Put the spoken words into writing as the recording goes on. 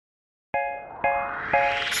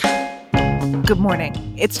Good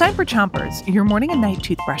morning. It's time for Chompers, your morning and night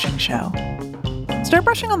toothbrushing show. Start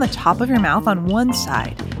brushing on the top of your mouth on one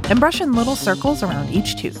side and brush in little circles around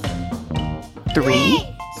each tooth. 3,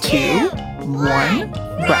 2, 1,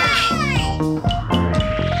 brush.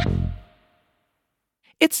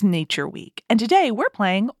 It's Nature Week, and today we're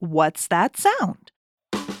playing What's That Sound?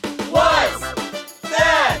 What's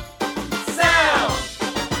that sound?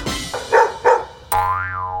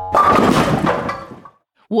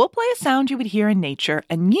 We'll play a sound you would hear in nature,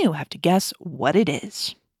 and you have to guess what it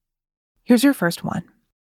is. Here's your first one.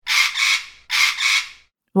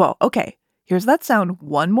 Well, okay, here's that sound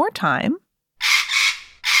one more time.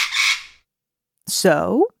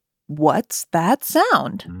 So, what's that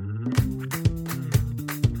sound?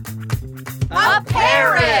 A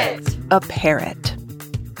parrot! A parrot.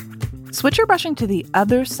 Switch your brushing to the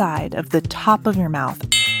other side of the top of your mouth,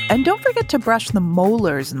 and don't forget to brush the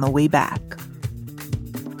molars in the way back.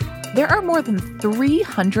 There are more than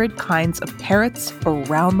 300 kinds of parrots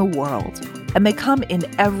around the world, and they come in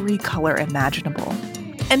every color imaginable.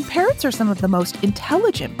 And parrots are some of the most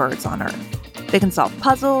intelligent birds on Earth. They can solve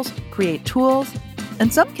puzzles, create tools,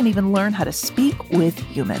 and some can even learn how to speak with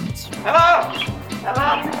humans. Hello!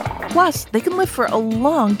 Hello! Plus, they can live for a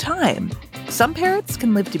long time. Some parrots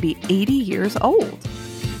can live to be 80 years old.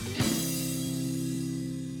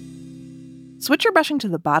 Switch your brushing to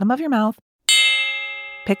the bottom of your mouth.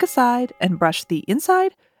 Pick a side and brush the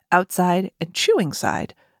inside, outside, and chewing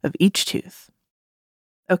side of each tooth.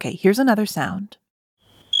 Okay, here's another sound.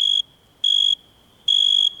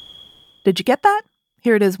 Did you get that?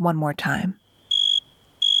 Here it is one more time.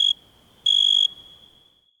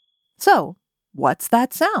 So, what's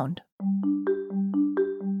that sound?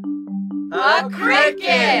 A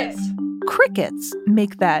cricket! Crickets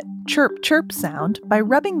make that chirp chirp sound by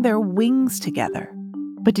rubbing their wings together.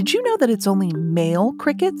 But did you know that it's only male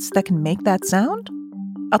crickets that can make that sound?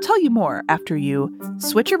 I'll tell you more after you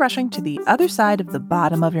switch your brushing to the other side of the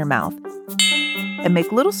bottom of your mouth and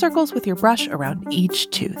make little circles with your brush around each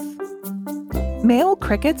tooth. Male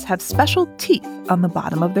crickets have special teeth on the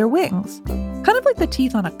bottom of their wings, kind of like the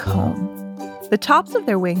teeth on a comb. The tops of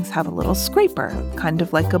their wings have a little scraper, kind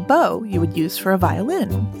of like a bow you would use for a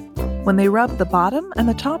violin. When they rub the bottom and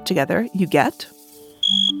the top together, you get...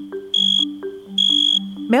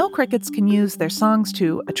 Male crickets can use their songs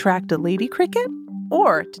to attract a lady cricket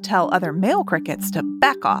or to tell other male crickets to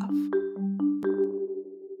back off.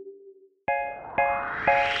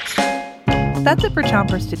 That's it for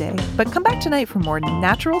Chompers today, but come back tonight for more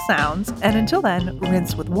natural sounds, and until then,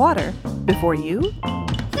 rinse with water before you...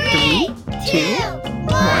 3, 2,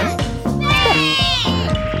 1,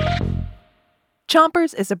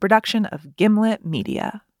 Chompers is a production of Gimlet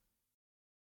Media.